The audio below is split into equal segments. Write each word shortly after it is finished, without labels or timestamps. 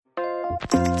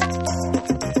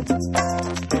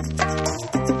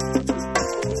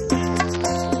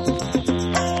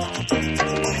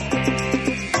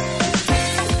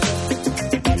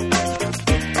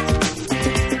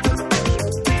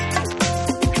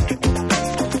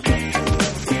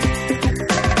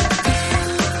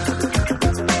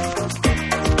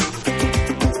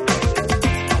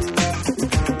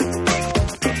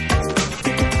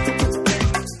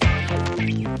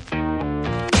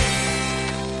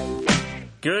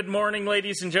Good morning,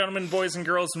 ladies and gentlemen, boys and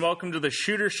girls, and welcome to the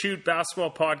Shooter Shoot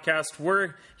Basketball Podcast.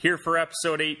 We're here for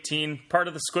episode 18, part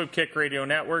of the Squib Kick Radio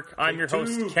Network. I'm your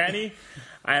host, Kenny,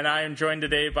 and I am joined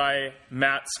today by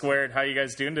Matt Squared. How are you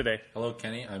guys doing today? Hello,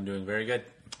 Kenny. I'm doing very good.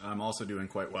 I'm also doing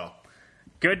quite well.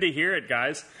 Good to hear it,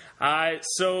 guys.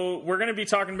 So we're going to be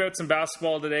talking about some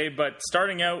basketball today, but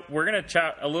starting out, we're going to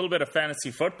chat a little bit of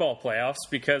fantasy football playoffs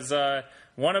because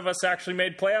one of us actually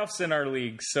made playoffs in our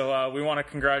league. So we want to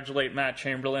congratulate Matt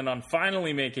Chamberlain on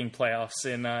finally making playoffs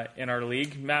in our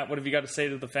league. Matt, what have you got to say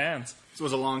to the fans? This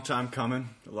was a long time coming.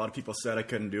 A lot of people said I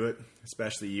couldn't do it,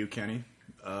 especially you, Kenny.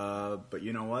 But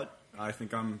you know what? I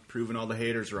think I'm proving all the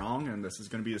haters wrong, and this is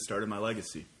going to be the start of my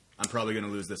legacy. I'm probably going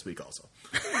to lose this week also.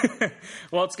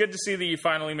 Well, it's good to see that you're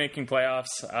finally making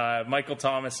playoffs. Michael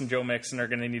Thomas and Joe Mixon are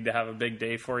going to need to have a big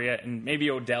day for you, and maybe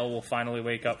Odell will finally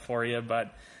wake up for you.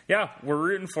 But, yeah, we're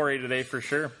rooting for you today for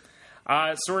sure.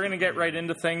 So we're going to get right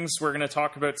into things. We're going to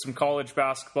talk about some college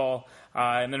basketball,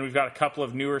 and then we've got a couple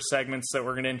of newer segments that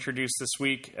we're going to introduce this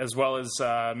week, as well as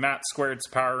Matt Squared's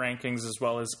power rankings, as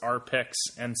well as our picks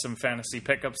and some fantasy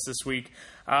pickups this week.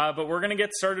 But we're going to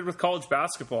get started with college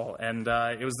basketball, and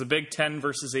it was the Big Ten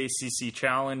versus ACC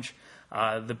challenge.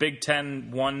 The Big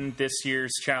Ten won this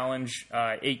year's challenge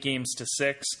 8-6.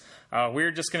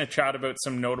 We're just going to chat about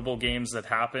some notable games that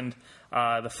happened.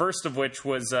 The first of which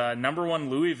was number one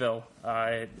Louisville.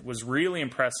 It was really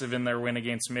impressive in their win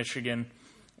against Michigan.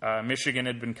 Michigan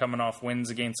had been coming off wins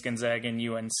against Gonzaga and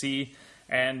UNC,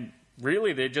 and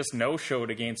really they just no-showed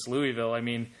against Louisville. I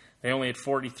mean, they only had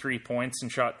 43 points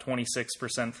and shot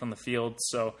 26% from the field.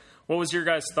 So what was your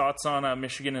guys' thoughts on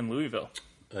Michigan and Louisville?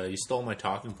 You stole my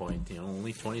talking point.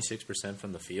 Only 26%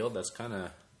 from the field.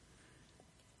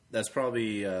 That's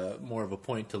probably more of a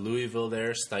point to Louisville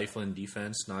there, stifling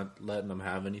defense, not letting them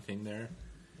have anything there.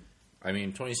 I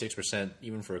mean, 26%,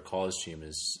 even for a college team,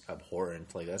 is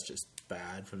abhorrent. Like, that's just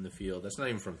bad from the field. That's not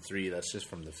even from three. That's just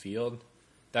from the field.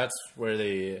 That's where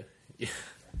they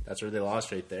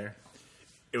lost right there.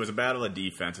 It was a battle of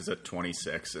defenses at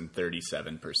 26 and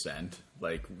 37%.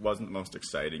 Like, wasn't the most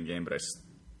exciting game, but I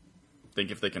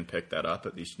think if they can pick that up,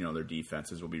 at least, their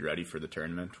defenses will be ready for the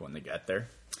tournament when they get there,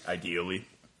 ideally.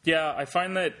 Yeah, I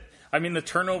find that, the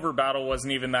turnover battle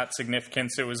wasn't even that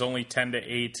significant. It was only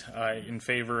 10-8 in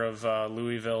favor of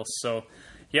Louisville. So,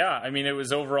 yeah, it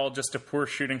was overall just a poor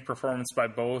shooting performance by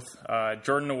both.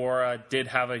 Jordan Nwora did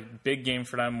have a big game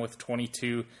for them with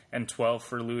 22 and 12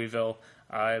 for Louisville.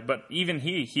 But even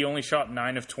he only shot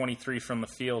 9 of 23 from the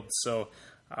field. So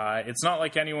it's not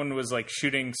like anyone was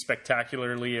shooting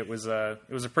spectacularly. It was a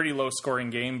pretty low scoring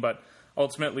game, but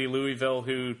ultimately Louisville,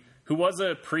 who was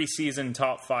a preseason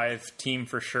top 5 team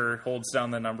for sure, holds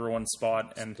down the number 1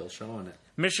 spot. And still showing it.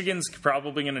 Michigan's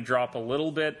probably going to drop a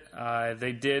little bit.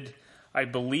 They did, I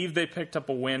believe they picked up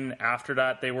a win after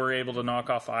that. They were able to knock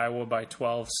off Iowa by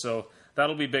 12, so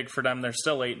that'll be big for them. They're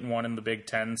still 8-1 in the Big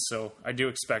Ten, so I do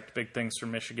expect big things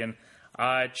from Michigan.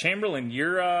 Chamberlain,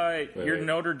 you're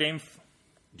Notre Dame.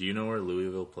 Do you know where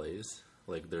Louisville plays?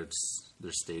 Like their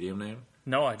stadium name?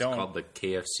 No, I don't. It's called the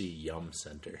KFC Yum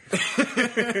Center.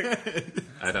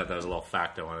 I thought that was a little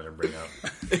fact I wanted to bring up.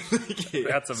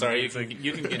 That's amazing. Sorry,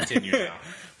 you can continue now.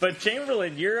 But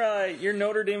Chamberlain, you're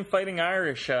Notre Dame Fighting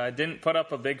Irish. Didn't put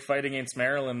up a big fight against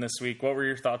Maryland this week. What were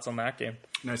your thoughts on that game?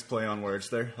 Nice play on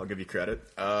words there. I'll give you credit.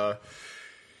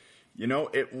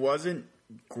 It wasn't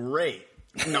great.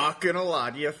 Not going to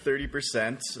lie to you,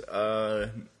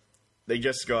 30%. They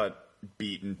just got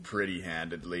beaten pretty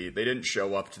handedly. They didn't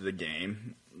show up to the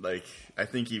game. I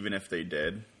think even if they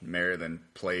did, Maryland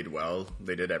played well.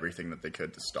 They did everything that they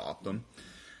could to stop them.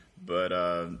 But,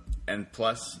 and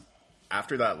plus,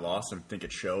 after that loss, I think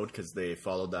it showed because they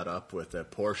followed that up with a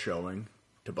poor showing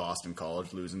to Boston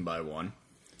College, losing by 1.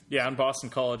 Yeah, and Boston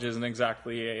College isn't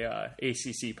exactly a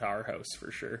ACC powerhouse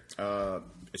for sure.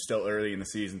 It's still early in the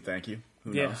season, thank you.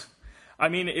 Who knows?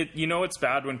 It's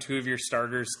bad when 2 of your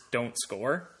starters don't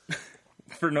score.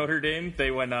 For Notre Dame, they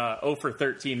went 0 for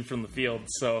 13 from the field.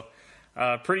 So,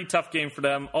 pretty tough game for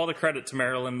them. All the credit to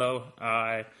Maryland, though.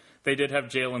 They did have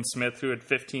Jalen Smith, who had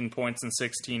 15 points and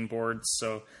 16 boards.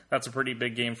 So, that's a pretty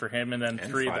big game for him. And then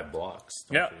 5 blocks.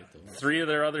 Yeah, 3 of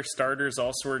their other starters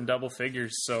also were in double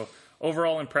figures. So,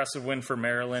 overall impressive win for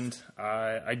Maryland.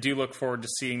 I do look forward to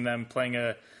seeing them playing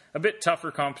a bit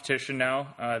tougher competition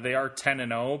now. They are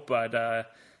 10-0, but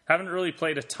haven't really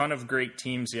played a ton of great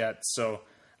teams yet. So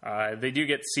they do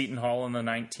get Seton Hall on the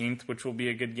 19th, which will be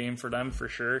a good game for them for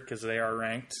sure because they are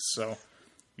ranked. So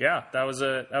yeah, that was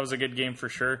a good game for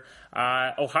sure.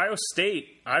 Ohio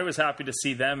State, I was happy to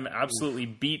see them absolutely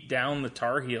beat down the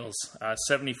Tar Heels,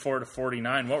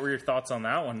 74-49. What were your thoughts on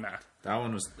that one, Matt? That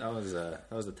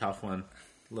was a tough one.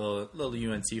 Little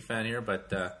UNC fan here, but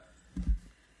that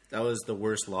was the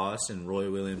worst loss in Roy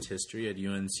Williams history at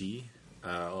UNC.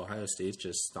 Ohio State's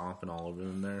just stomping all over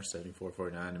them there,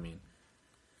 74-49. I mean,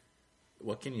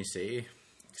 what can you say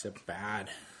except bad?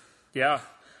 Yeah.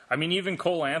 I mean, even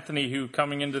Cole Anthony, who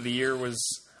coming into the year was,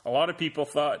 a lot of people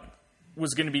thought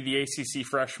was going to be the ACC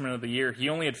Freshman of the Year. He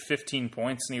only had 15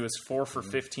 points, and he was 4 for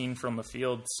 15 from the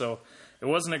field. So it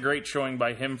wasn't a great showing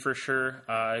by him for sure.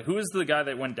 Who was the guy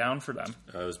that went down for them?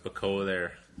 It was Bacoa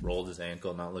there. Rolled his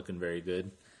ankle, not looking very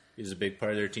good. He's a big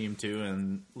part of their team too,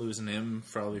 and losing him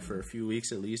probably for a few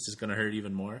weeks at least is going to hurt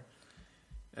even more.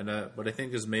 And but I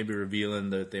think is maybe revealing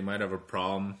that they might have a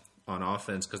problem on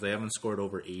offense because they haven't scored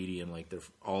over 80 in like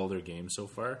all their games so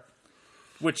far.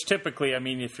 Which typically, I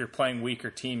mean, if you're playing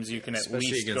weaker teams, you can at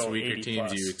especially least against go weaker 80 teams,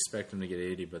 plus. you expect them to get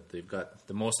 80, but they've got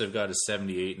the most they've got is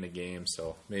 78 in a game.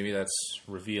 So maybe that's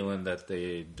revealing that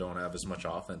they don't have as much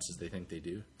offense as they think they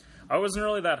do. I wasn't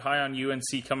really that high on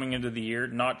UNC coming into the year,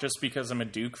 not just because I'm a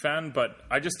Duke fan, but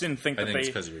I just didn't think that it's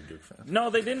because you're a Duke fan. No,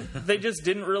 they didn't. They just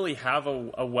didn't really have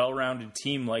a well-rounded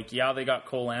team. Like, yeah, they got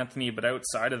Cole Anthony, but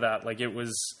outside of that, like it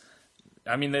was.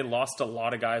 I mean, they lost a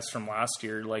lot of guys from last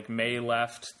year. Like May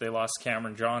left, they lost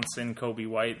Cameron Johnson, Kobe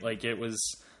White. Like it was.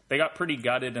 They got pretty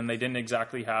gutted, and they didn't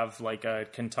exactly have like a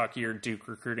Kentucky or Duke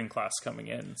recruiting class coming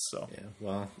in. So yeah,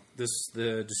 well,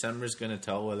 the December is going to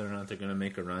tell whether or not they're going to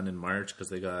make a run in March because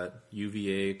they got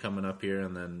UVA coming up here,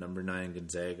 and then number 9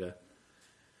 Gonzaga.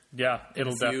 Yeah,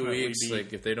 it'll in a few definitely weeks. be.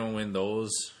 Like if they don't win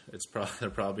those, they're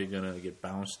probably going to get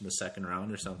bounced in the second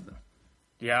round or something.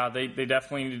 Yeah, they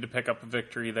definitely need to pick up a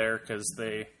victory there because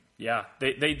they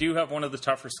do have one of the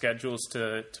tougher schedules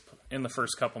to in the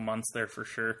first couple months there for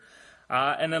sure.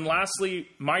 And then lastly,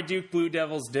 my Duke Blue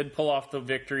Devils did pull off the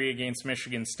victory against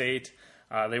Michigan State.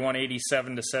 They won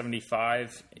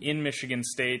 87-75 in Michigan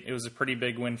State. It was a pretty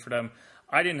big win for them.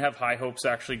 I didn't have high hopes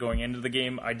actually going into the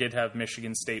game. I did have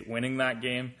Michigan State winning that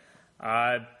game.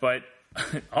 But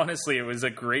honestly, it was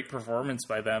a great performance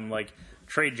by them. Like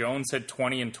Trey Jones had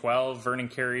 20 and 12. Vernon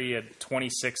Carey had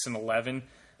 26 and 11.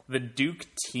 The Duke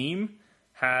team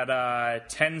had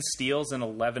 10 steals and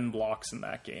 11 blocks in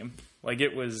that game. Like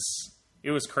it was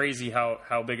crazy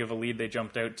how big of a lead they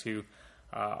jumped out to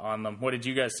on them. What did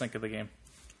you guys think of the game?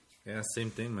 Yeah, same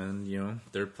thing, man. You know,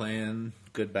 they're playing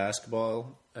good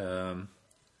basketball.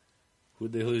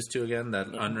 Who'd they lose to again? That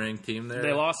unranked team there?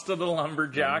 They lost to the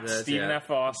Lumberjacks, Stephen yeah.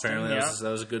 F. Austin. Apparently yeah. that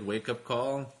was a good wake-up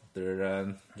call.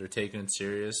 They're taking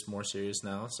it more serious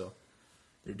now, so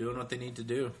they're doing what they need to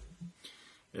do.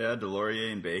 Yeah,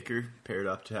 Delorier and Baker paired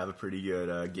up to have a pretty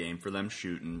good game for them,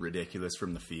 shooting ridiculous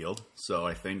from the field. So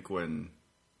I think when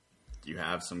you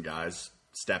have some guys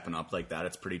stepping up like that,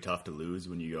 it's pretty tough to lose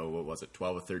when you go,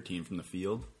 12 of 13 from the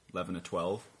field, 11 of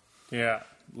 12. Yeah,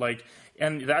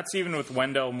 and that's even with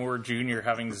Wendell Moore Jr.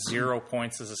 having 0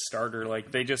 points as a starter.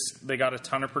 Like they got a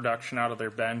ton of production out of their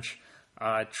bench.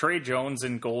 Trey Jones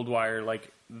and Goldwire,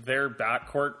 like their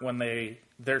backcourt when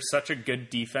they're such a good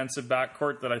defensive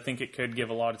backcourt that I think it could give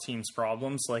a lot of teams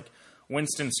problems. Like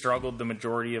Winston struggled the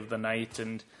majority of the night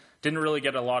and didn't really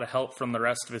get a lot of help from the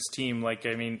rest of his team. Like,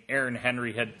 I mean, Aaron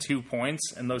Henry had 2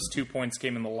 points, and those 2 points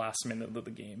came in the last minute of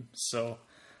the game. So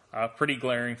pretty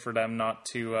glaring for them not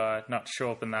to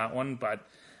show up in that one. But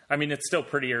I mean, it's still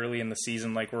pretty early in the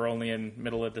season. Like we're only in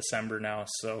middle of December now,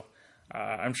 so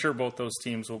I'm sure both those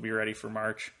teams will be ready for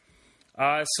March.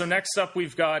 So next up,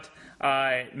 we've got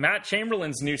Matt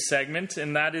Chamberlain's new segment,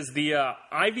 and that is the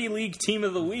Ivy League Team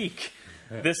of the Week.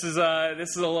 This is a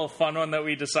little fun one that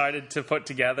we decided to put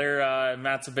together.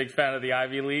 Matt's a big fan of the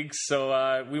Ivy League,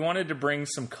 so we wanted to bring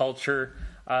some culture,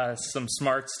 some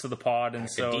smarts to the pod, and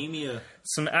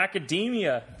some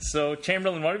academia. So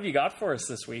Chamberlain, what have you got for us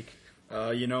this week?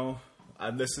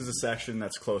 This is a section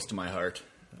that's close to my heart.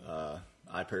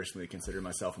 I personally consider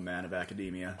myself a man of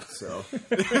academia, so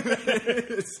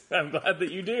I'm glad that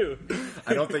you do.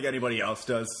 I don't think anybody else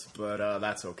does, but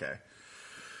that's okay.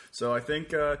 So I think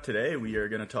today we are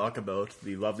going to talk about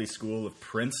the lovely school of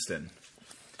Princeton.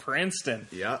 Princeton.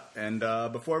 Yeah, and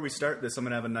before we start this, I'm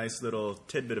going to have a nice little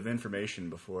tidbit of information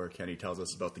before Kenny tells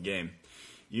us about the game.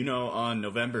 On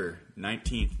November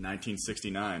 19th,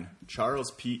 1969,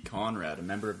 Charles Pete Conrad, a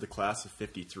member of the class of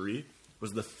 53,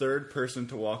 was the third person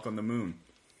to walk on the moon.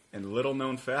 And little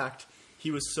known fact,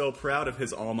 he was so proud of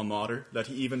his alma mater that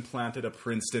he even planted a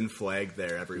Princeton flag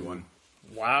there, everyone.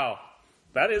 Wow.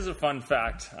 That is a fun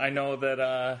fact. I know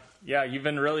that, you've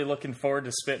been really looking forward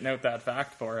to spitting out that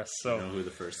fact for us. So, You know who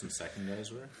the first and second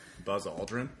guys were? Buzz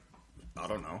Aldrin? I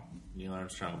don't know. Neil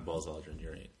Armstrong and Buzz Aldrin,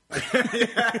 you're right.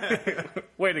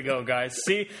 Way to go, guys.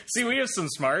 See, we have some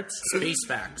smarts. Space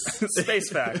facts. Space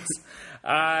facts.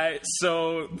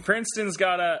 So Princeton's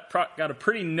got a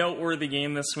pretty noteworthy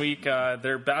game this week.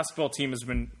 Their basketball team has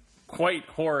been quite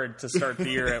horrid to start the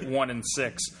year at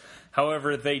 1-6.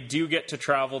 However, they do get to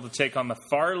travel to take on the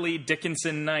Farley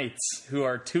Dickinson Knights, who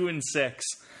are 2-6.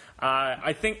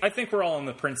 I think we're all on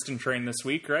the Princeton train this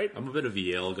week, right? I'm a bit of a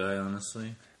Yale guy,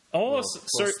 honestly. Oh,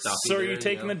 stuffy so are you there,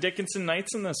 taking yeah. the Dickinson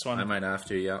Knights in this one? I might have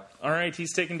to, yeah. All right,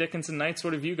 he's taking Dickinson Knights.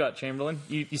 What have you got, Chamberlain?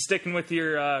 You sticking with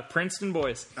your Princeton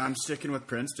boys? I'm sticking with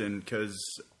Princeton because,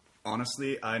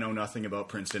 honestly, I know nothing about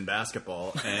Princeton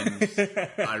basketball, and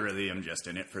I really am just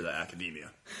in it for the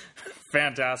academia.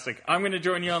 Fantastic. I'm going to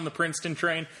join you on the Princeton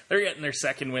train. They're getting their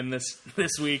second win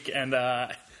this week, and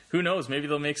who knows? Maybe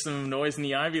they'll make some noise in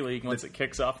the Ivy League once it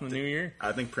kicks off in the new year.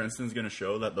 I think Princeton's going to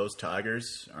show that those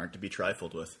Tigers aren't to be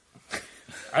trifled with.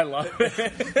 I love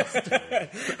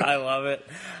it. I love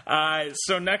it.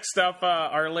 So next up,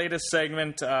 our latest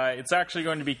segment, it's actually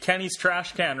going to be Kenny's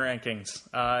Trash Can Rankings.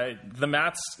 The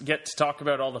Mats get to talk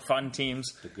about all the fun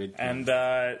teams. The good And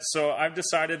teams. so I've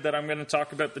decided that I'm going to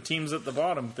talk about the teams at the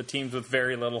bottom, the teams with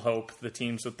very little hope, the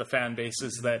teams with the fan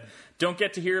bases that don't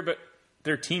get to hear about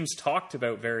their teams talked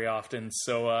about very often.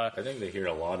 So I think they hear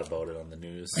a lot about it on the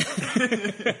news.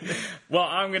 well,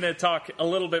 I'm going to talk a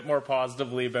little bit more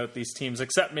positively about these teams,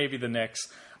 except maybe the Knicks.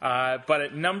 But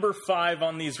at number 5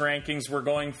 on these rankings, we're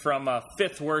going from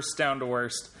 5th worst down to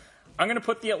worst. I'm going to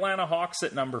put the Atlanta Hawks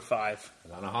at number 5.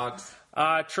 Atlanta Hawks.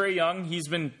 Trae Young, he's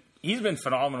been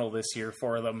phenomenal this year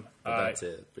for them. That's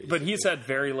it. But he's had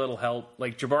very little help.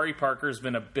 Like, Jabari Parker's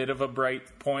been a bit of a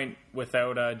bright point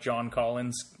without John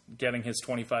Collins getting his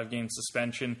 25-game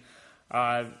suspension.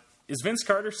 Is Vince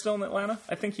Carter still in Atlanta?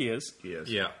 I think he is. He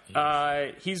is.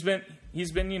 Yeah. He's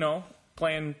been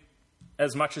playing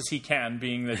as much as he can,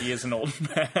 being that he is an old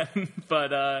man.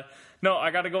 But no,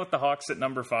 I got to go with the Hawks at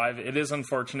number 5. It is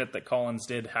unfortunate that Collins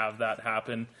did have that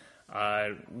happen.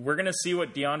 We're going to see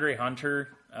what DeAndre Hunter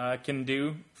can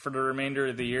do for the remainder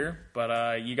of the year.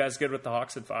 But you guys good with the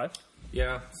Hawks at 5?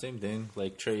 Yeah, same thing.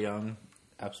 Like, Trae Young,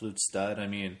 absolute stud. I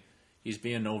mean, he's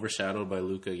being overshadowed by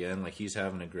Luka again. Like, he's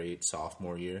having a great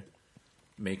sophomore year,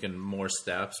 making more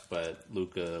steps. But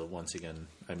Luka, once again,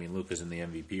 I mean, Luka's in the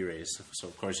MVP race, so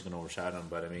of course you can overshadow him.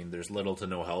 But I mean, there's little to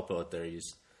no help out there.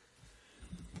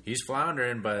 He's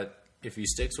floundering, but if he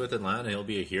sticks with Atlanta, he'll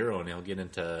be a hero, and he'll get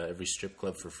into every strip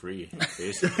club for free,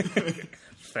 basically.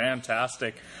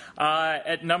 Fantastic.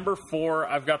 At number 4,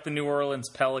 I've got the New Orleans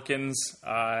Pelicans.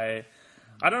 I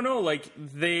don't know, like,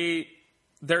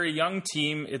 they're a young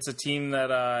team. It's a team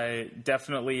that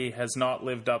definitely has not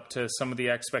lived up to some of the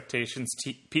expectations.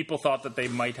 People thought that they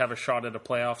might have a shot at a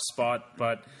playoff spot,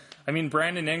 but I mean,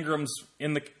 Brandon Ingram's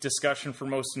in the discussion for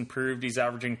most improved. He's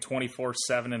averaging 24,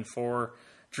 7, and 4.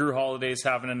 Drew Holiday's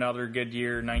having another good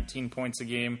year, 19 points a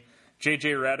game.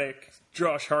 JJ Redick,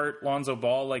 Josh Hart, Lonzo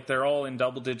Ball, like, they're all in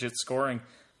double-digit scoring.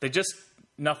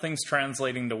 Nothing's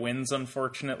translating to wins,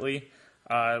 unfortunately.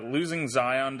 Losing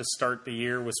Zion to start the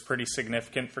year was pretty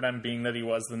significant for them, being that he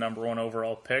was the number 1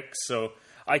 overall pick. So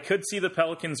I could see the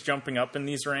Pelicans jumping up in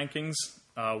these rankings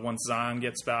once Zion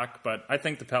gets back, but I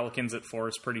think the Pelicans at 4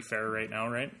 is pretty fair right now,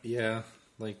 right? Yeah.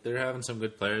 Like, they're having some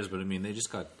good players, but I mean, they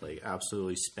just got, like,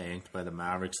 absolutely spanked by the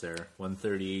Mavericks there,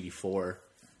 130-84.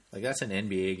 Like, that's an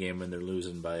NBA game when they're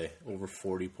losing by over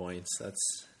 40 points.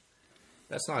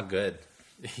 That's not good.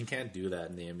 You can't do that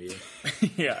in the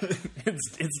NBA. Yeah,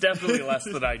 it's definitely less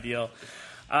than ideal.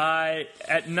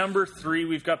 At number 3,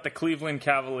 we've got the Cleveland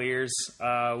Cavaliers.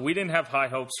 We didn't have high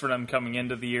hopes for them coming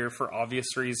into the year for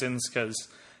obvious reasons, because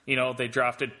they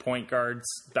drafted point guards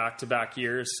back-to-back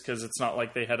years, because it's not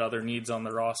like they had other needs on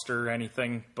the roster or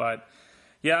anything. But,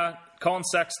 yeah, Colin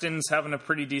Sexton's having a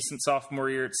pretty decent sophomore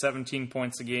year at 17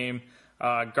 points a game.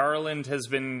 Garland has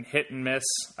been hit and miss.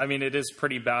 I mean, it is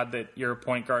pretty bad that you're a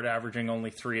point guard averaging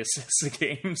only 3 assists a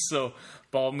game, so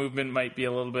ball movement might be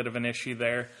a little bit of an issue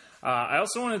there. I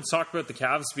also wanted to talk about the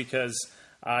Cavs because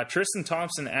Tristan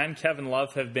Thompson and Kevin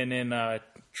Love have been in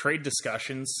trade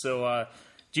discussions. So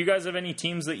do you guys have any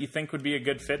teams that you think would be a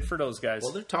good fit for those guys?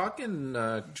 Well, they're talking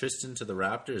Tristan to the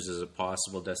Raptors as a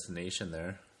possible destination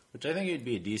there, which I think would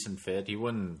be a decent fit. He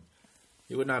wouldn't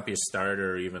He would not be a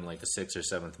starter or even like a 6th or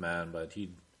 7th man, but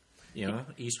he'd,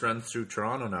 East runs through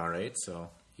Toronto now, right? So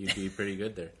he'd be pretty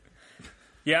good there.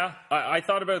 Yeah, I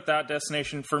thought about that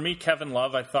destination. For me, Kevin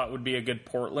Love, I thought would be a good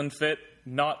Portland fit.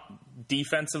 Not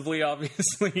defensively,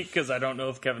 obviously, because I don't know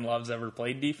if Kevin Love's ever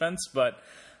played defense, but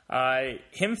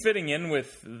him fitting in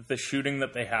with the shooting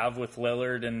that they have with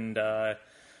Lillard, and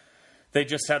they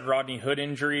just had Rodney Hood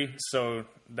injury, so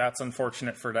that's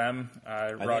unfortunate for them.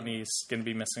 Rodney's going to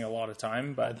be missing a lot of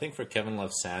time. But I think for Kevin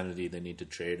Love's sanity, they need to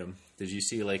trade him. Did you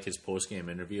see like his post-game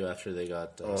interview after they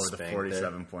got spanked the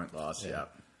 47-point loss, yeah.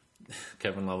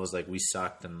 Kevin Love was like, "We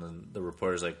sucked," and then the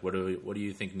reporter's like, "What do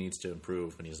you think needs to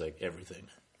improve?" And he's like, "Everything."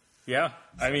 Yeah,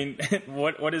 I mean,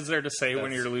 what is there to say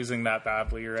when you're losing that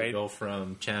badly, right? To go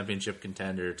from championship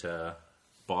contender to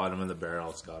bottom of the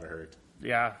barrel, it's gotta hurt.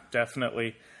 Yeah,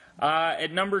 definitely.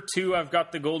 At number 2, I've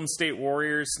got the Golden State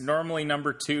Warriors. Normally,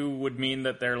 number 2 would mean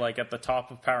that they're like at the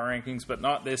top of power rankings, but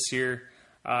not this year.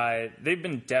 They've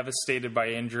been devastated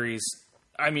by injuries.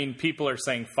 I mean, people are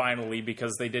saying finally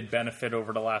because they did benefit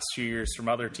over the last few years from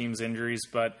other teams' injuries.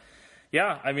 But,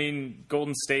 yeah, I mean,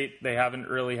 Golden State, they haven't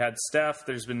really had Steph.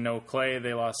 There's been no Clay.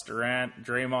 They lost Durant.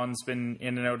 Draymond's been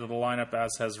in and out of the lineup, as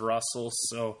has Russell.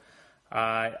 So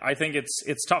I think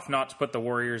it's tough not to put the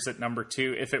Warriors at number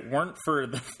 2. If it weren't for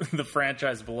the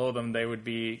franchise below them, they would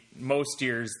be, most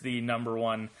years, the number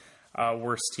 1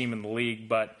 worst team in the league.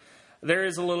 But there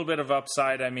is a little bit of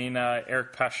upside. I mean,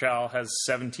 Eric Paschal has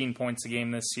 17 points a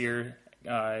game this year,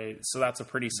 so that's a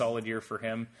pretty solid year for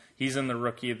him. He's in the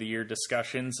Rookie of the Year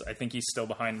discussions. I think he's still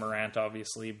behind Morant,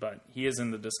 obviously, but he is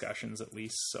in the discussions at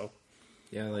least. So,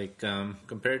 yeah, like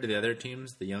compared to the other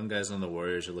teams, the young guys on the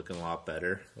Warriors are looking a lot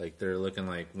better. Like they're looking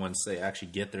like once they actually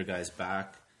get their guys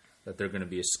back, that they're going to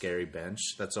be a scary bench.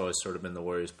 That's always sort of been the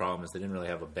Warriors' problem, is they didn't really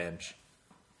have a bench.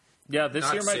 Yeah,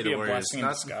 this year might be a blessing in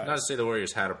disguise. Not to say the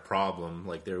Warriors had a problem,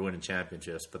 like they were winning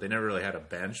championships, but they never really had a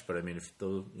bench. But I mean, if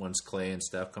once Clay and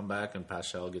Steph come back and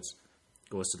Paschal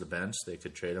goes to the bench, they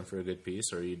could trade him for a good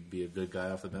piece, or he'd be a good guy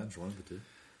off the bench, one of the two.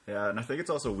 Yeah, and I think it's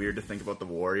also weird to think about the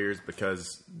Warriors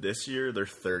because this year they're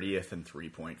 30th in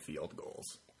 3-point field goals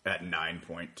at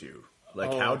 9.2.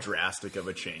 Like, how drastic of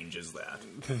a change is that?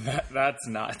 That's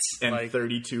nuts. And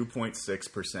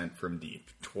 32.6% from deep,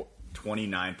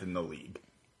 29th in the league.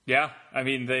 Yeah, I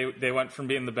mean, they went from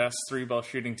being the best 3-ball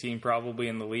shooting team probably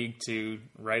in the league to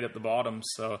right at the bottom.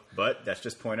 So, but that's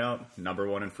just point out number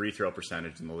 1 in free throw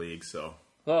percentage in the league. So,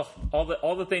 well,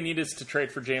 all that they need is to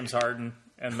trade for James Harden,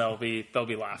 and they'll be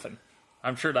laughing.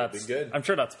 I'm sure that's good. I'm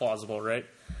sure that's plausible, right?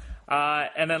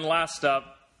 And then last up,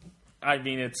 I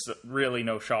mean, it's really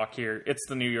no shock here. It's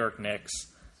the New York Knicks.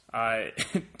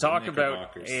 Talk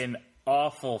about an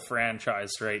awful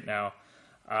franchise right now.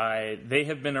 They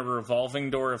have been a revolving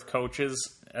door of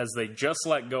coaches as they just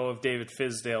let go of David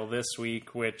Fizdale this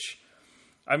week, which,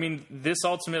 I mean, this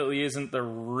ultimately isn't the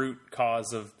root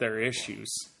cause of their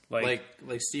issues. Like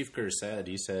Steve Kerr said,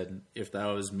 he said, if that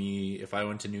was me, if I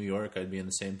went to New York, I'd be in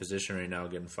the same position right now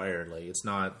getting fired. Like, it's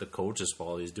not the coach's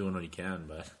fault. He's doing what he can,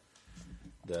 but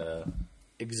the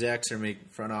execs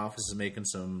front office is making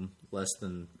some less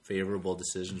than favorable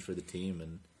decisions for the team,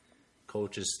 and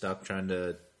coach is stuck trying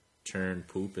to turn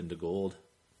poop into gold.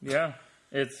 Yeah,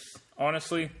 it's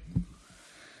honestly,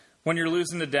 when you're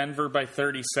losing to Denver by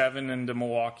 37 and to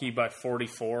Milwaukee by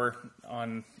 44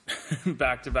 on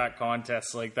back-to-back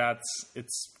contests, like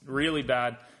it's really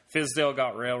bad. Fizdale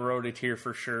got railroaded here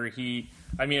for sure.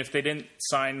 If they didn't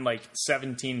sign like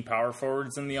 17 power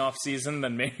forwards in the offseason,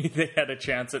 then maybe they had a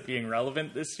chance at being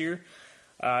relevant this year.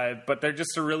 But they're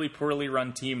just a really poorly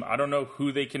run team. I don't know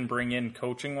who they can bring in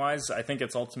coaching-wise. I think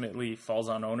it's ultimately falls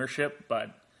on ownership.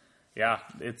 But, yeah,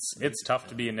 it's tough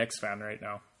to be a Knicks fan right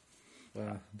now.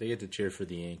 Well, they get to cheer for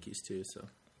the Yankees, too. So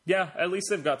yeah, at least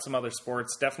they've got some other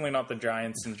sports. Definitely not the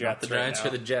Giants and Jets. Not the Giants or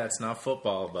the Jets, not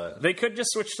football. But they could just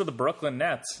switch to the Brooklyn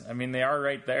Nets. I mean, they are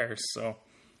right there. So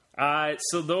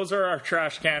those are our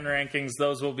trash can rankings.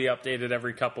 Those will be updated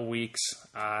every couple weeks.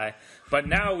 But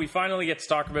now we finally get to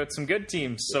talk about some good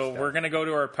teams. So we're going to go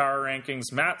to our power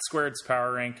rankings. Matt Squared's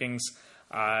power rankings.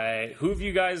 Who have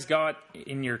you guys got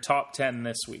in your top 10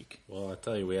 this week? Well, I'll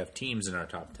tell you, we have teams in our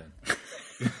top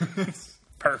 10.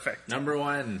 Perfect. Number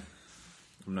 1.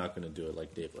 I'm not going to do it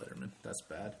like Dave Letterman. That's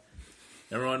bad.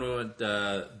 Number 1, we went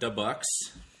the Bucks.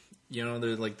 You know,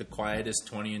 they're like the quietest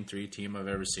 20-3 team I've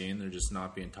ever seen. They're just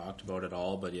not being talked about at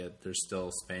all, but yet they're still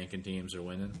spanking teams are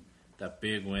winning. That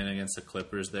big win against the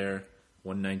Clippers there,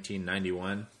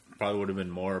 119-91. Probably would have been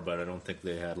more, but I don't think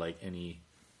they had like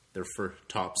their first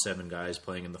top 7 guys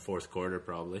playing in the fourth quarter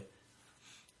probably.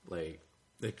 Like,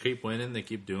 they keep winning, they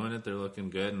keep doing it, they're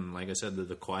looking good, and like I said, they're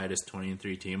the quietest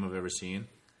 20-3 team I've ever seen.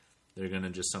 they're going to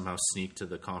just somehow sneak to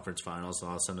the conference finals, and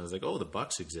all of a sudden it's like, oh, the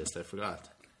Bucks exist. I forgot.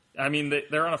 I mean,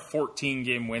 they're on a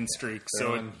 14-game win streak. They're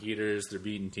so on heaters. They're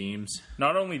beating teams.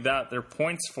 Not only that, their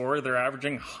points for, they're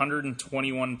averaging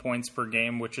 121 points per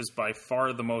game, which is by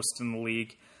far the most in the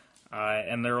league.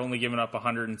 And they're only giving up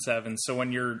 107. So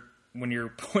when your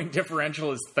point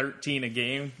differential is 13 a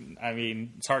game, I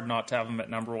mean, it's hard not to have them at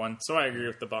number one. So I agree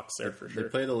with the Bucks there for sure. They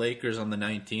play the Lakers on the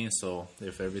 19th, so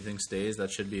if everything stays,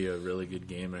 that should be a really good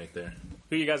game right there.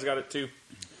 Who you guys got at 2?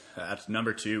 At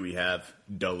number 2, we have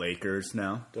the Lakers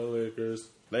now. The Lakers.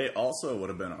 They also would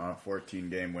have been on a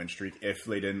 14-game win streak if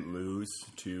they didn't lose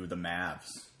to the Mavs.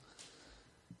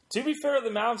 To be fair, the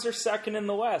Mavs are second in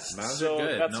the West, Mavs so are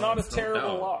good. that's not a no terrible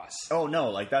doubt. loss. Oh, no,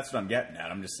 like, that's what I'm getting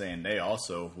at. I'm just saying they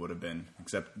also would have been,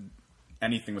 except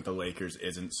anything with the Lakers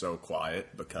isn't so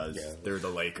quiet because they're the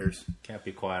Lakers. Can't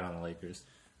be quiet on the Lakers.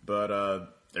 But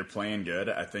they're playing good.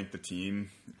 I think the team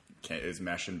is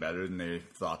meshing better than they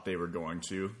thought they were going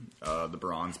to.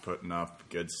 LeBron's putting up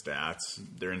good stats.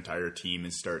 Their entire team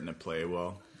is starting to play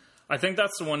well. I think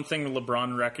that's the one thing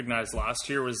LeBron recognized last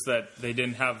year was that they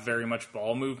didn't have very much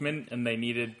ball movement and they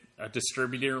needed a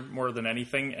distributor more than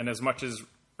anything. And as much as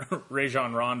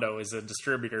Rajon Rondo is a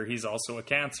distributor, he's also a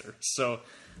cancer. So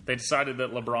they decided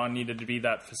that LeBron needed to be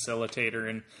that facilitator,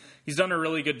 and he's done a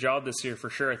really good job this year for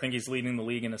sure. I think he's leading the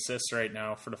league in assists right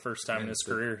now for the first time in his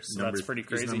career. So that's pretty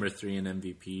crazy. He's number 3 in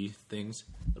MVP things.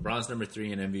 LeBron's number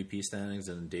 3 in MVP standings,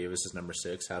 and Davis is number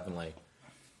 6. Having like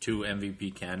 2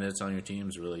 MVP candidates on your team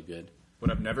is really good. What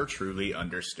I've never truly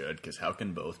understood, because how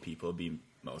can both people be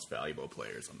most valuable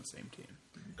players on the same team?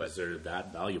 Because they're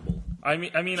that valuable. I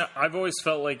mean, I've always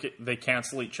felt like they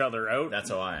cancel each other out. That's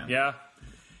how I am. Yeah.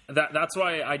 That's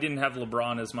why I didn't have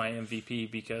LeBron as my MVP,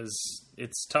 because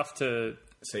it's tough to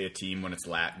say a team when it's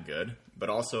that good, but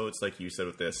also it's like you said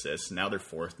with the assists. Now they're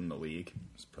 4th in the league.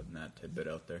 Just putting that tidbit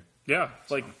out there. Yeah,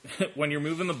 like when you're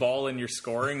moving the ball and you're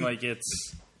scoring, like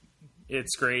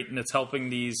it's great, and it's helping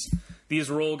these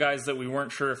role guys that we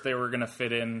weren't sure if they were going to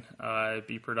fit in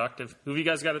be productive. Who have you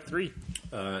guys got at 3?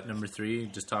 Number 3,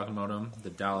 just talking about them, the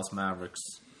Dallas Mavericks.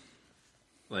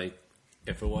 Like,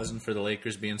 if it wasn't for the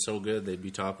Lakers being so good, they'd be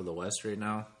top of the West right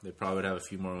now. They probably would have a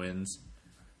few more wins.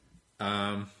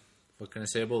 What can I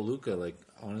say about Luka? Like,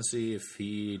 honestly, if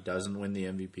he doesn't win the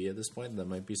MVP at this point, that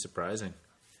might be surprising.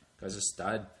 Guy's a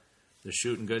stud. They're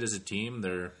shooting good as a team.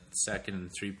 They're second in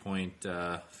 3-point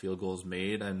field goals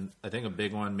made. And I think a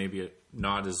big one, maybe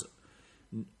not as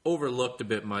overlooked a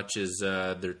bit much, is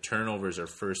their turnovers are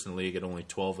first in the league at only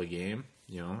 12 a game.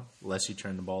 You know, the less you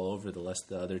turn the ball over, the less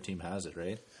the other team has it,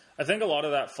 right? I think a lot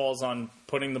of that falls on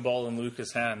putting the ball in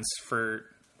Luka's hands for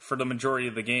the majority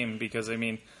of the game, because, I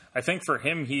mean, I think for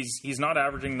him, he's not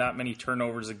averaging that many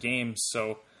turnovers a game.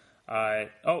 So,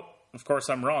 of course,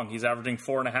 I'm wrong. He's averaging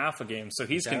 4.5 a game, so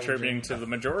he's contributing to the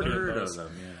majority of those.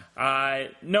 Of them, yeah.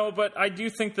 No, but I do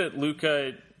think that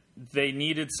Luka, they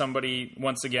needed somebody,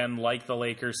 once again, like the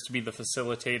Lakers, to be the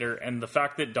facilitator. And the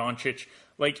fact that Doncic,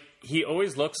 like, he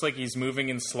always looks like he's moving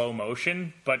in slow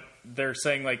motion, but they're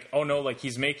saying, like, oh no, like,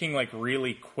 he's making, like,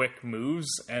 really quick moves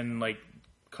and, like,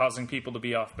 causing people to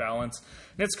be off balance.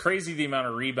 And it's crazy the amount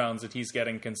of rebounds that he's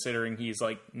getting, considering he's,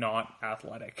 like, not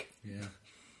athletic. Yeah.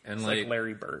 And It's like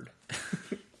Larry Bird.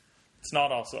 It's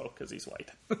not also because he's white.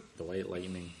 The White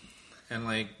Lightning. And,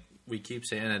 like, we keep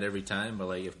saying it every time, but,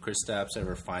 like, if Kristaps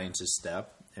ever finds his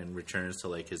step and returns to,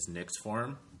 like, his Knicks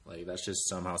form, like, that's just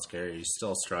somehow scary. He's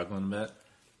still struggling a bit.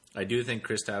 I do think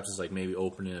Kristaps is, like, maybe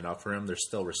opening it up for him. They're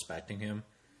still respecting him,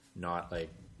 not, like,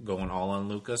 going all on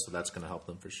Luka, so that's going to help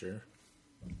them for sure.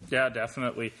 Yeah,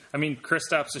 definitely. I mean,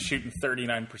 Kristaps is shooting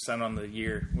 39% on the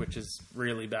year, which is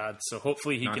really bad. So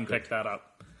hopefully he can pick that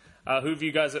up. Who have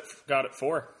you guys got it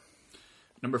for?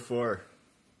 Number 4,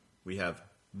 we have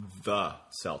the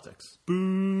Celtics.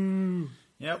 Boo!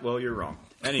 Yeah, well, you're wrong.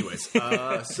 Anyways,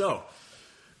 so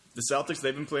the Celtics,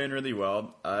 they've been playing really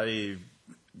well. I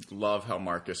love how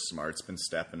Marcus Smart's been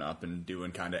stepping up and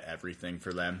doing kind of everything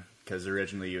for them. Because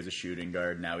originally he was a shooting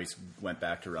guard. Now he's went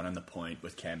back to running the point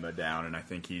with Kemba down. And I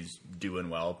think he's doing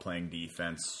well, playing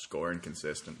defense, scoring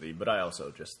consistently. But I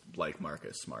also just like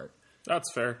Marcus Smart.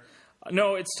 That's fair.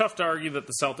 No, it's tough to argue that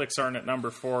the Celtics aren't at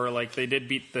number 4. Like, they did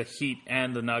beat the Heat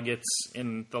and the Nuggets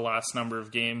in the last number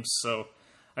of games. So,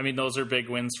 I mean, those are big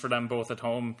wins for them both at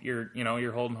home.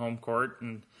 You're holding home court,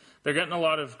 and they're getting a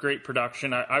lot of great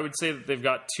production. I would say that they've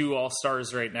got 2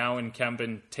 all-stars right now in Kemba,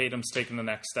 and Tatum's taking the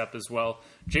next step as well.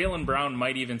 Jaylen Brown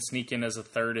might even sneak in as a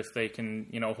third if they can,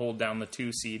 hold down the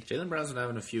 2 seed. Jaylen Brown's been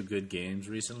having a few good games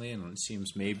recently, and it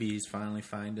seems maybe he's finally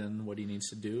finding what he needs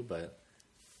to do, but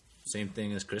same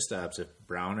thing as Kristaps. If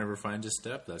Brown ever finds his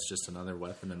step, that's just another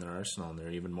weapon in their arsenal, and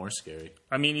they're even more scary.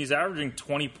 I mean, he's averaging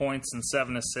 20 points and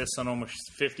 7 assists on almost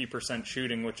 50%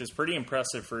 shooting, which is pretty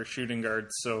impressive for a shooting guard.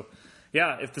 So,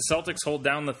 yeah, if the Celtics hold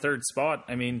down the third spot,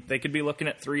 I mean, they could be looking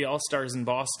at 3 All-Stars in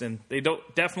Boston. They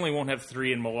definitely won't have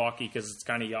 3 in Milwaukee because it's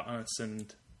kind of Giannis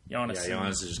and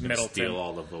Giannis is just going to steal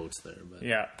all the votes there. But.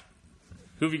 Yeah.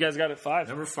 Who have you guys got at 5?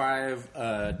 Number 5,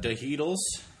 the Heatles,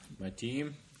 my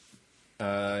team.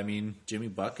 I mean, Jimmy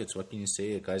Buckets, what can you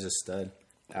say? The guy's a stud.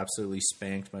 Absolutely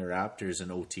spanked my Raptors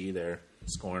in OT there,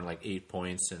 scoring like 8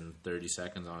 points in 30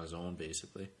 seconds on his own,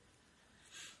 basically.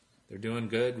 They're doing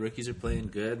good. Rookies are playing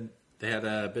good. They had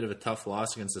a bit of a tough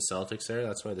loss against the Celtics there.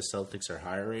 That's why the Celtics are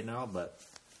higher right now. But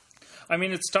I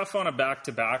mean, it's tough on a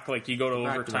back-to-back. Like, you go to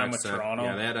overtime with Toronto.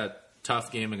 Yeah, they had a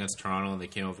tough game against Toronto, and they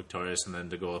came out victorious. And then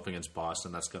to go up against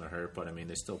Boston, that's going to hurt. But, I mean,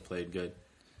 they still played good.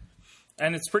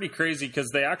 And it's pretty crazy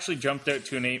because they actually jumped out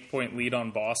to an 8-point lead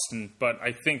on Boston, but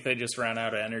I think they just ran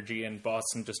out of energy and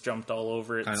Boston just jumped all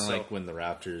over it. Kind of like when the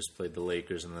Raptors played the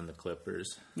Lakers and then the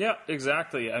Clippers. Yeah,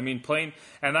 exactly. I mean,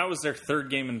 and that was their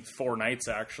third game in 4 nights,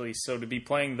 actually. So to be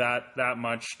playing that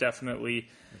much, definitely,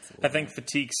 I think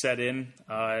fatigue set in.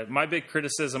 My big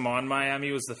criticism on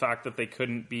Miami was the fact that they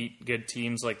couldn't beat good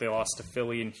teams. Like, they lost to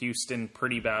Philly and Houston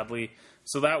pretty badly.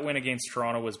 So that win against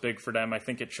Toronto was big for them. I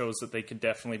think it shows that they could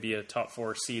definitely be a top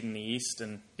 4 seed in the East.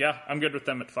 And, yeah, I'm good with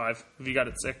them at 5. Have you got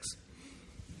at 6?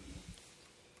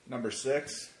 Number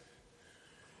 6.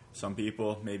 Some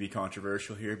people may be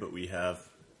controversial here, but we have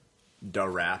the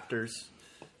Raptors.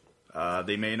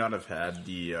 They may not have had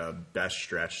the best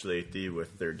stretch lately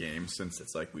with their game since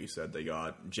it's like we said, they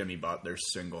got Jimmy Butler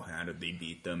single-handedly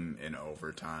beat them in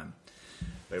overtime.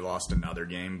 They lost another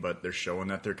game, but they're showing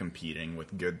that they're competing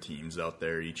with good teams out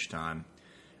there each time.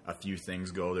 A few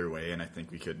things go their way, and I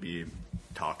think we could be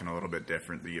talking a little bit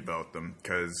differently about them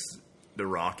because the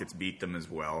Rockets beat them as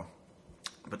well.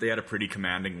 But they had a pretty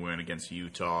commanding win against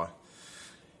Utah.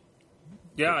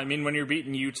 Yeah, I mean, when you're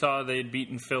beating Utah, they'd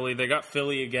beaten Philly. They got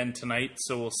Philly again tonight,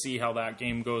 so we'll see how that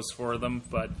game goes for them.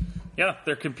 But, yeah,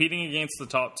 they're competing against the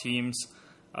top teams.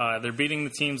 They're beating the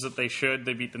teams that they should.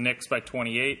 They beat the Knicks by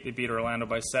 28. They beat Orlando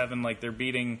by 7. Like, they're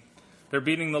beating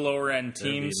the lower end teams.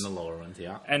 They're beating the lower ones,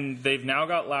 yeah. And they've now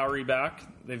got Lowry back.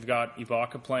 They've got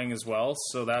Ibaka playing as well,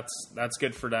 so that's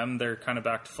good for them. They're kind of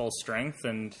back to full strength.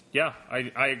 And yeah,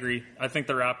 I agree. I think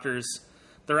the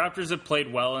Raptors have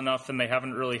played well enough, and they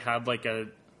haven't really had like a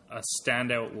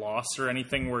standout loss or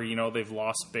anything where they've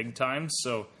lost big time.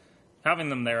 So having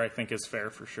them there, I think, is fair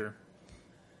for sure.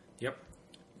 Yep.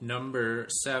 Number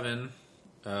 7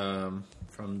 from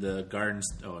the Garden...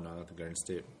 Oh, no, not the Garden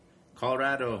State.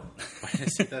 Colorado. Why did I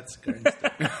say that's Garden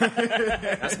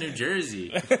State? That's New Jersey.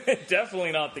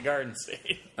 Definitely not the Garden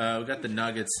State. We got the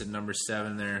Nuggets at number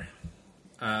 7 there.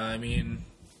 I mean,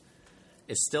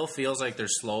 it still feels like they're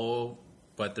slow,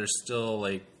 but they're still,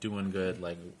 like, doing good.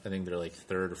 Like, I think they're, like,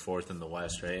 3rd or 4th in the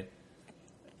West, right?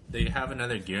 They have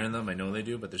another gear in them. I know they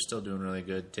do, but they're still doing really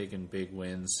good, taking big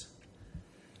wins.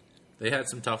 They had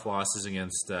some tough losses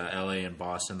against LA and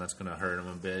Boston. That's going to hurt them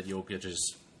a bit. Jokic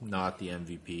is not the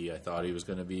MVP I thought he was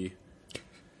going to be.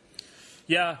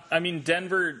 Yeah, I mean,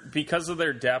 Denver, because of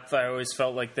their depth, I always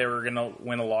felt like they were going to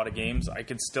win a lot of games. I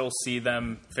could still see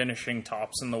them finishing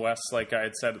tops in the West, like I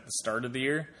had said at the start of the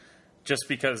year, just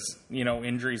because,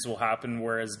 injuries will happen,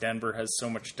 whereas Denver has so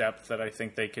much depth that I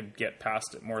think they could get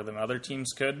past it more than other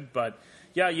teams could. But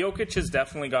yeah, Jokic has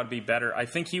definitely got to be better. I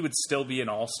think he would still be an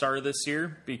all-star this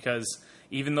year because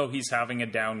even though he's having a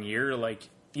down year, like,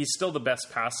 he's still the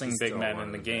best passing big man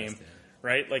in the game,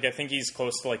 right? Like, I think he's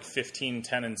close to like 15,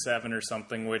 10, and 7 or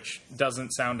something, which doesn't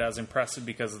sound as impressive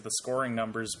because of the scoring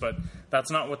numbers, but that's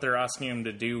not what they're asking him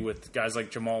to do with guys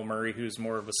like Jamal Murray, who's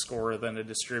more of a scorer than a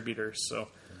distributor. So,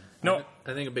 no.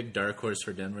 I think a big dark horse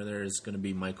for Denver there is going to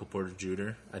be Michael Porter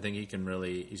Jr. I think he can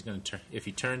really, he's going to, if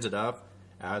he turns it up,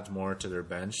 adds more to their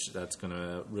bench, that's going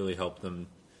to really help them,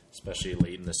 especially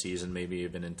late in the season, maybe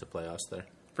even into playoffs there.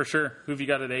 For sure. Who have you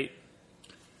got at 8?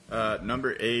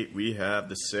 Number 8, we have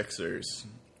the Sixers.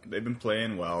 They've been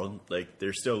playing well. Like,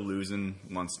 they're still losing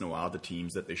once in a while to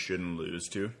teams that they shouldn't lose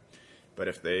to. But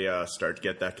if they start to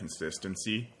get that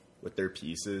consistency with their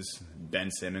pieces, Ben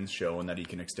Simmons showing that he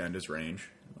can extend his range.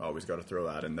 Always got to throw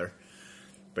that in there.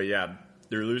 But yeah,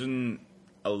 they're losing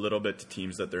a little bit to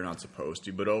teams that they're not supposed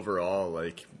to. But overall,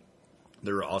 like,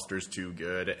 their roster's too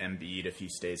good. Embiid, if he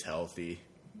stays healthy,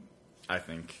 I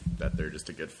think that they're just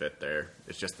a good fit there.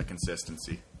 It's just the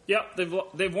consistency. Yeah,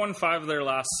 they've won 5 of their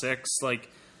last 6. Like,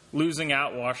 losing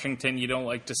at Washington, you don't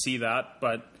like to see that,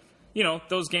 but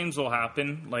those games will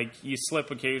happen. Like, you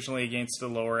slip occasionally against a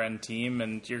lower end team,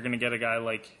 and you're going to get a guy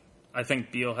like I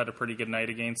think Beal had a pretty good night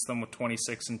against them with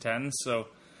 26 and 10. So,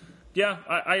 yeah,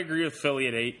 I agree with Philly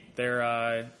at 8.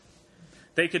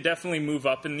 They could definitely move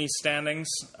up in these standings,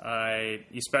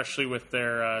 especially with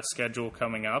their schedule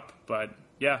coming up. But,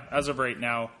 yeah, as of right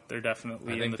now, they're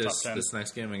definitely in the top 10. This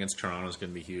next game against Toronto is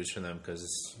going to be huge for them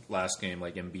because last game,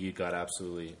 like, Embiid got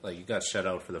absolutely, like, he got shut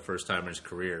out for the first time in his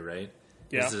career, right?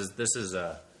 Yeah. This is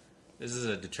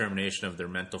a determination of their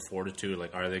mental fortitude.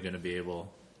 Like, are they going to be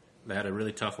able? They had a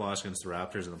really tough loss against the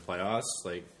Raptors in the playoffs.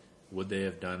 Like, would they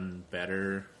have done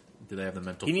better? Do they have the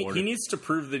mental fortitude? He needs to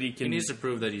prove that he can. He needs to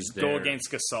prove that he's there. Go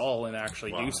against Gasol and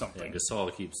actually do something. Yeah,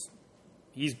 Gasol keeps.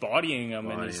 He's bodying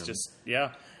him, and he's just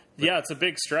it's a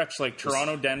big stretch. Like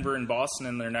Toronto, Denver, and Boston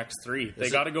in their next 3. They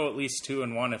got to go at least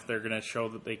 2-1 if they're going to show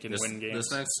that they can win games.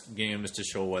 This next game is to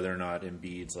show whether or not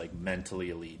Embiid's like mentally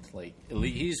elite. Like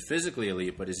elite, he's physically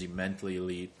elite, but is he mentally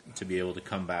elite to be able to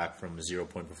come back from a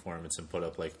 0-point performance and put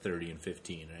up like 30 and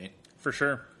 15, right? For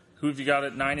sure. Who have you got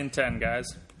at 9 and 10, guys?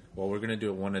 Well, we're going to do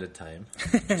it one at a time.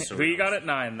 So Who you got at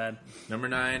 9 then? Number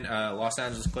 9, Los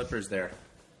Angeles Clippers. There.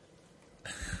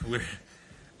 They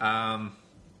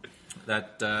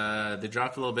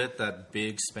dropped a little bit. That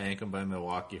big spanking by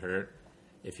Milwaukee hurt.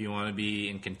 If you want to be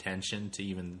in contention to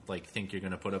even like think you're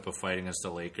going to put up a fight against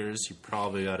the Lakers, you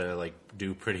probably got to like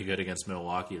do pretty good against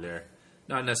Milwaukee there.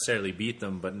 Not necessarily beat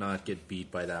them, but not get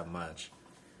beat by that much.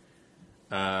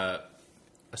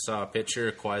 I saw a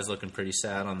picture. Kawhi's looking pretty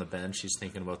sad on the bench. He's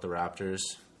thinking about the Raptors.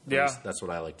 Yeah. That's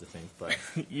what I like to think. But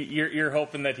You're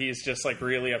hoping that he's just like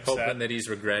really upset. Hoping that he's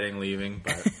regretting leaving.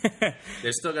 But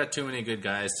they've still got too many good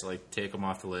guys to like take them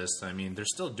off the list. I mean, they're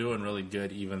still doing really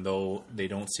good, even though they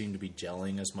don't seem to be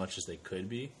gelling as much as they could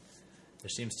be. There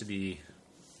seems to be...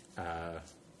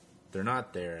 they're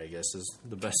not there, I guess, is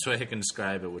the best way I can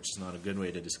describe it, which is not a good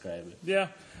way to describe it. Yeah.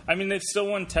 I mean, they've still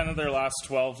won 10 of their last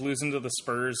 12. Losing to the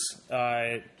Spurs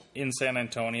in San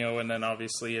Antonio and then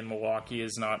obviously in Milwaukee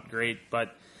is not great.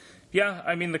 But, yeah,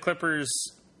 I mean, the Clippers,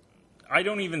 I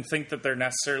don't even think that they're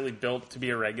necessarily built to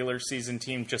be a regular season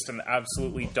team, just an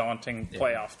absolutely daunting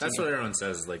playoff team. That's what everyone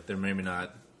says. Like, they're maybe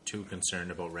not too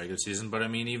concerned about regular season. But, I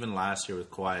mean, even last year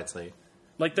with Kawhi, it's like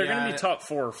they're going to be top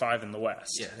 4 or 5 in the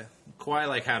West. Yeah, Kawhi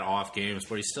like had off games,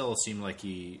 but he still seemed like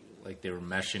they were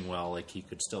meshing well. Like he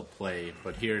could still play.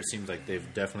 But here it seems like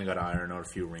they've definitely got to iron out a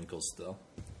few wrinkles still.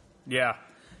 Yeah,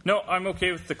 no, I'm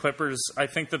okay with the Clippers. I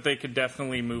think that they could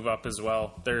definitely move up as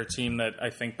well. They're a team that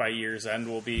I think by year's end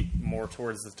will be more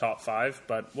towards the top 5,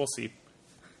 but we'll see.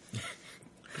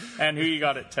 And who you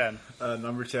got at 10?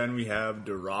 Number 10, we have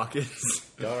the Rockets.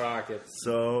 Go Rockets.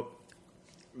 So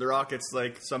the Rockets,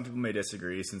 like, some people may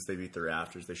disagree. Since they beat the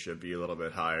Raptors, they should be a little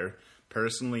bit higher.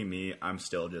 Personally, I'm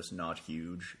still just not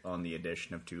huge on the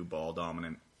addition of 2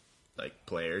 ball-dominant like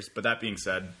players. But that being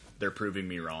said, they're proving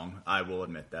me wrong. I will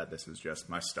admit that. This is just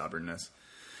my stubbornness.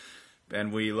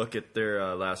 And we look at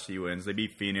their last few wins. They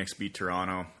beat Phoenix, beat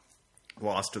Toronto,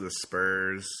 lost to the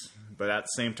Spurs. But at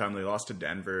the same time, they lost to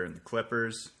Denver and the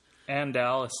Clippers. And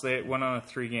Dallas. They went on a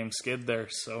 3-game skid there,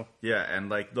 so... Yeah, and,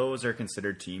 like, those are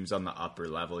considered teams on the upper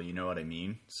level, you know what I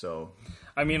mean? So...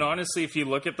 I mean, honestly, if you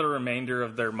look at the remainder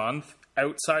of their month,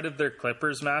 outside of their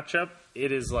Clippers matchup,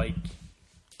 it is, like,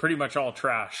 pretty much all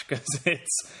trash, because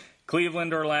it's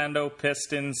Cleveland, Orlando,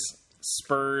 Pistons,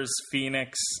 Spurs,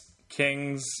 Phoenix,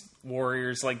 Kings,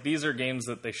 Warriors. Like, these are games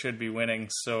that they should be winning,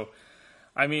 so...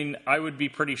 I mean, I would be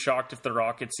pretty shocked if the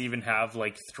Rockets even have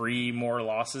like 3 more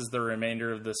losses the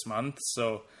remainder of this month.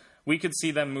 So we could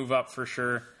see them move up for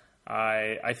sure.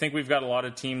 I think we've got a lot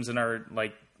of teams in our,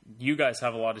 like, you guys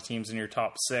have a lot of teams in your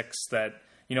top 6 that,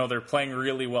 you know, they're playing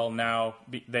really well now.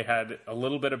 They had a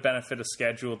little bit of benefit of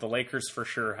schedule. The Lakers for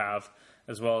sure have,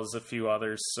 as well as a few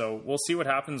others. So we'll see what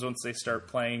happens once they start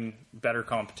playing better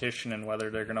competition and whether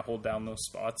they're going to hold down those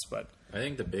spots. But I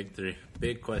think the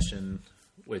big question,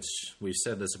 which we've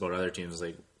said this about other teams,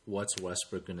 like, what's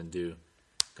Westbrook going to do?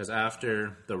 Because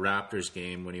after the Raptors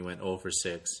game, when he went 0 for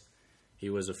 6, he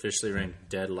was officially ranked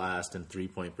dead last in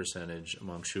 3-point percentage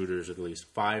among shooters with at least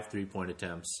 5 3-point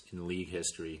attempts in league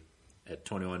history at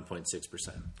 21.6%.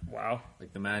 wow.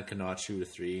 Like, the man cannot shoot a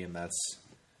 3, and they're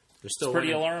still It's pretty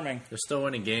winning. alarming. They're still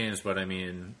winning games, but I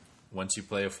mean, once you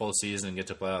play a full season and get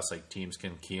to playoffs, like, teams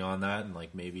can key on that and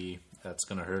like maybe that's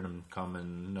going to hurt him come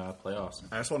in playoffs.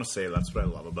 I just want to say that's what I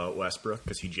love about Westbrook,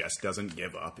 because he just doesn't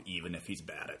give up even if he's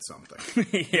bad at something.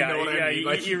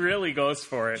 He really goes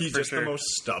for it. He's for just sure. the most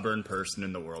stubborn person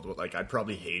in the world. Like, I'd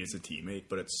probably hate as a teammate,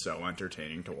 but it's so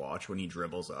entertaining to watch when he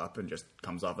dribbles up and just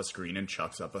comes off a screen and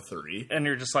chucks up a three. And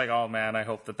you're just like, oh man, I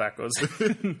hope that goes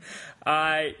in.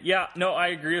 I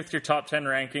agree with your top 10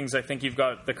 rankings. I think you've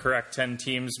got the correct 10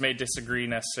 teams. May disagree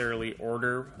necessarily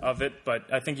order of it,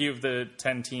 but I think you have the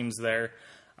 10 teams there.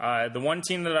 The one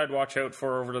team that I'd watch out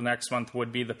for over the next month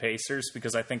would be the Pacers,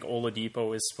 because I think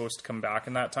Oladipo is supposed to come back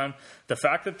in that time. The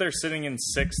fact that they're sitting in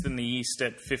 6th in the East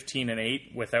at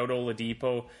 15-8 without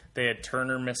Oladipo, they had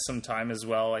Turner miss some time as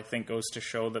well, I think goes to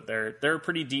show that they're a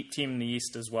pretty deep team in the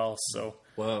East as well. So,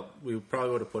 well, we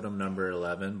probably would have put them number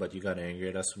 11, but you got angry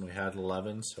at us when we had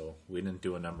 11, so we didn't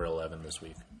do a number 11 this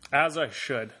week. As I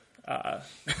should.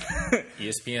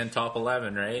 ESPN top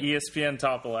 11, right? ESPN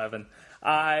top 11.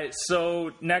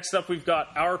 So next up, we've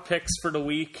got our picks for the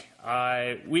week.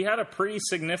 We had a pretty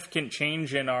significant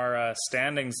change in our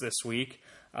standings this week.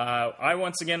 I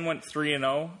once again went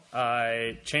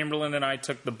 3-0. Chamberlain and I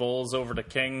took the Bulls over the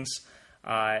Kings.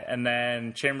 And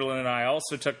then Chamberlain and I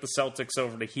also took the Celtics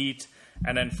over the Heat.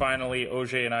 And then finally,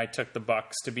 OJ and I took the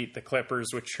Bucks to beat the Clippers,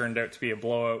 which turned out to be a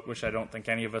blowout, which I don't think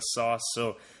any of us saw.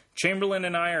 So Chamberlain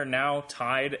and I are now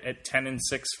tied at 10-6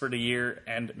 for the year,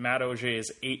 and Matt OJ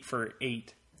is 8-8,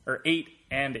 or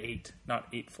 8-8,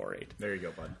 not 8-8. There you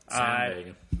go,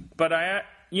 bud. But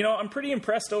I'm pretty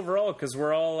impressed overall, because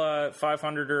we're all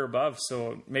 500 or above,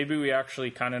 so maybe we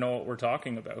actually kind of know what we're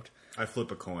talking about. I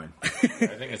flip a coin. I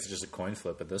think it's just a coin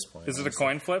flip at this point. Is it a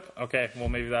coin flip? Okay, well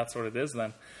maybe that's what it is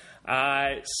then.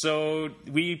 So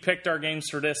we picked our games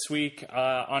for this week.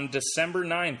 On December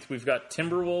 9th, we've got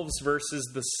Timberwolves versus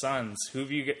the Suns. Who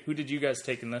did you guys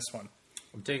take in this one?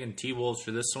 I'm taking T-Wolves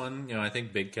for this one. I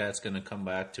think Big Cat's going to come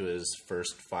back to his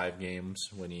first 5 games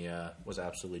when he was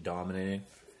absolutely dominating.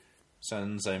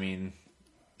 Suns, I mean,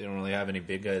 they don't really have any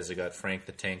big guys. They got Frank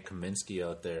the Tank Kaminsky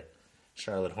out there.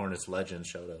 Charlotte Hornets legend,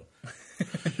 shout out.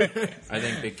 I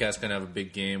think Big Cat's going to have a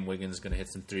big game. Wiggins is going to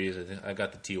hit some threes. I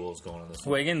got the T-Wolves going on this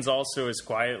one. Wiggins also is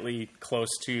quietly close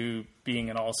to being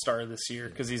an all-star this year,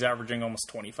 because he's averaging almost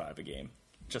 25 a game,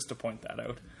 just to point that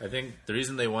out. I think the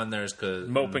reason they won there is because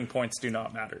moping points do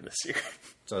not matter this year.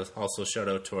 So also shout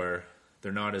out to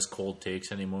they're not as cold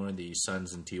takes anymore. The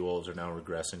Suns and T-Wolves are now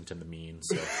regressing to the mean.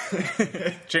 So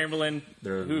Chamberlain,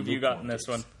 who have you got in this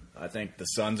one? I think the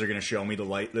Suns are going to show me the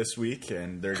light this week,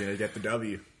 and they're going to get the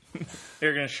W.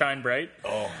 They're going to shine bright?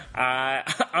 Oh.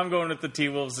 I'm going with the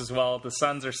T-Wolves as well. The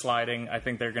Suns are sliding. I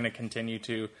think they're going to continue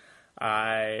to.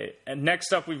 And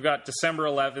next up, we've got December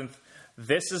 11th.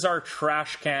 This is our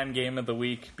trash can game of the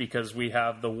week, because we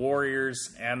have the Warriors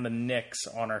and the Knicks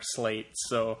on our slate.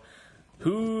 So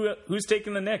who's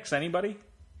taking the Knicks? Anybody?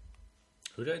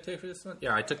 Who did I take for this one?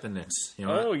 Yeah, I took the Knicks.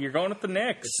 You're going with the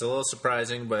Knicks. It's a little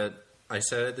surprising, but I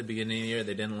said at the beginning of the year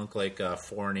they didn't look like a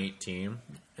 4-8 team,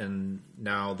 and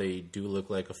now they do look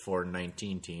like a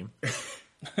 4-19 team.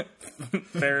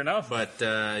 Fair enough. But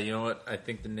you know what? I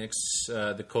think the Knicks,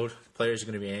 the players are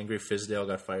going to be angry. Fizdale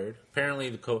got fired. Apparently,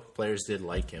 the players did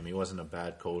like him. He wasn't a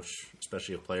bad coach,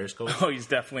 especially a player's coach. Oh, he's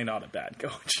definitely not a bad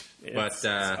coach. It's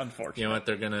unfortunate. You know what?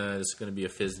 It's going to be a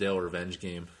Fizdale revenge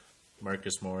game.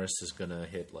 Marcus Morris is going to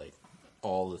hit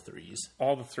all the threes.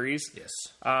 All the threes? Yes.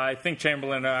 I think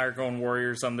Chamberlain and I are going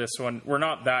Warriors on this one. We're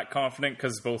not that confident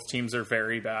because both teams are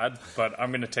very bad, but I'm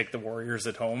going to take the Warriors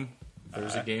at home.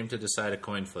 There's a game to decide a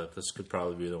coin flip. This could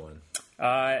probably be the one.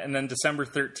 And then December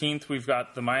 13th, we've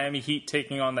got the Miami Heat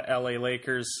taking on the LA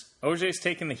Lakers. OJ's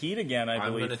taking the Heat again, I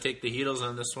believe. I'm going to take the Heatles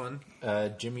on this one.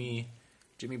 Jimmy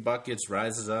Buckets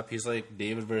rises up. He's like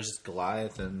David versus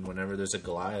Goliath, and whenever there's a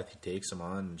Goliath, he takes him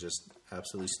on and just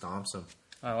absolutely stomps him.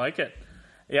 I like it.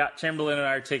 Yeah, Chamberlain and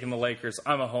I are taking the Lakers.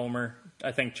 I'm a homer.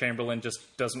 I think Chamberlain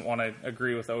just doesn't want to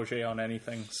agree with OJ on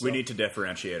anything. So. We need to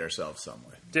differentiate ourselves some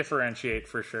way. Differentiate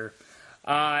for sure.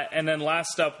 And then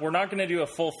last up, we're not going to do a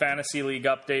full fantasy league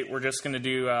update. We're just going to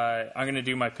do. I'm going to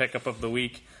do my pickup of the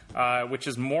week, which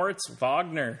is Moritz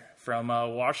Wagner from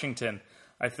Washington.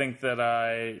 I think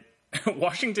that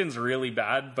Washington's really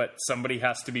bad, but somebody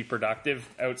has to be productive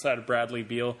outside of Bradley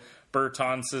Beal.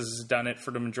 Bertans has done it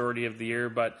for the majority of the year,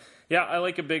 but yeah, I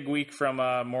like a big week from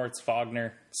Moritz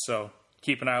Wagner, so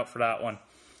keep an eye out for that one.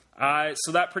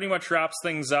 So that pretty much wraps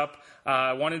things up.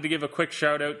 I wanted to give a quick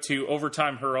shout out to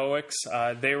Overtime Heroics.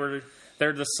 They're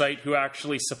the site who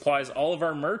actually supplies all of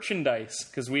our merchandise,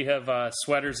 because we have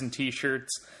sweaters and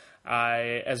t-shirts,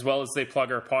 as well as they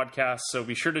plug our podcast. So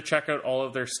be sure to check out all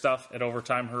of their stuff at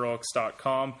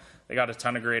overtimeheroics.com. They got a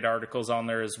ton of great articles on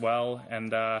there as well,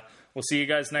 and we'll see you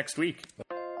guys next week.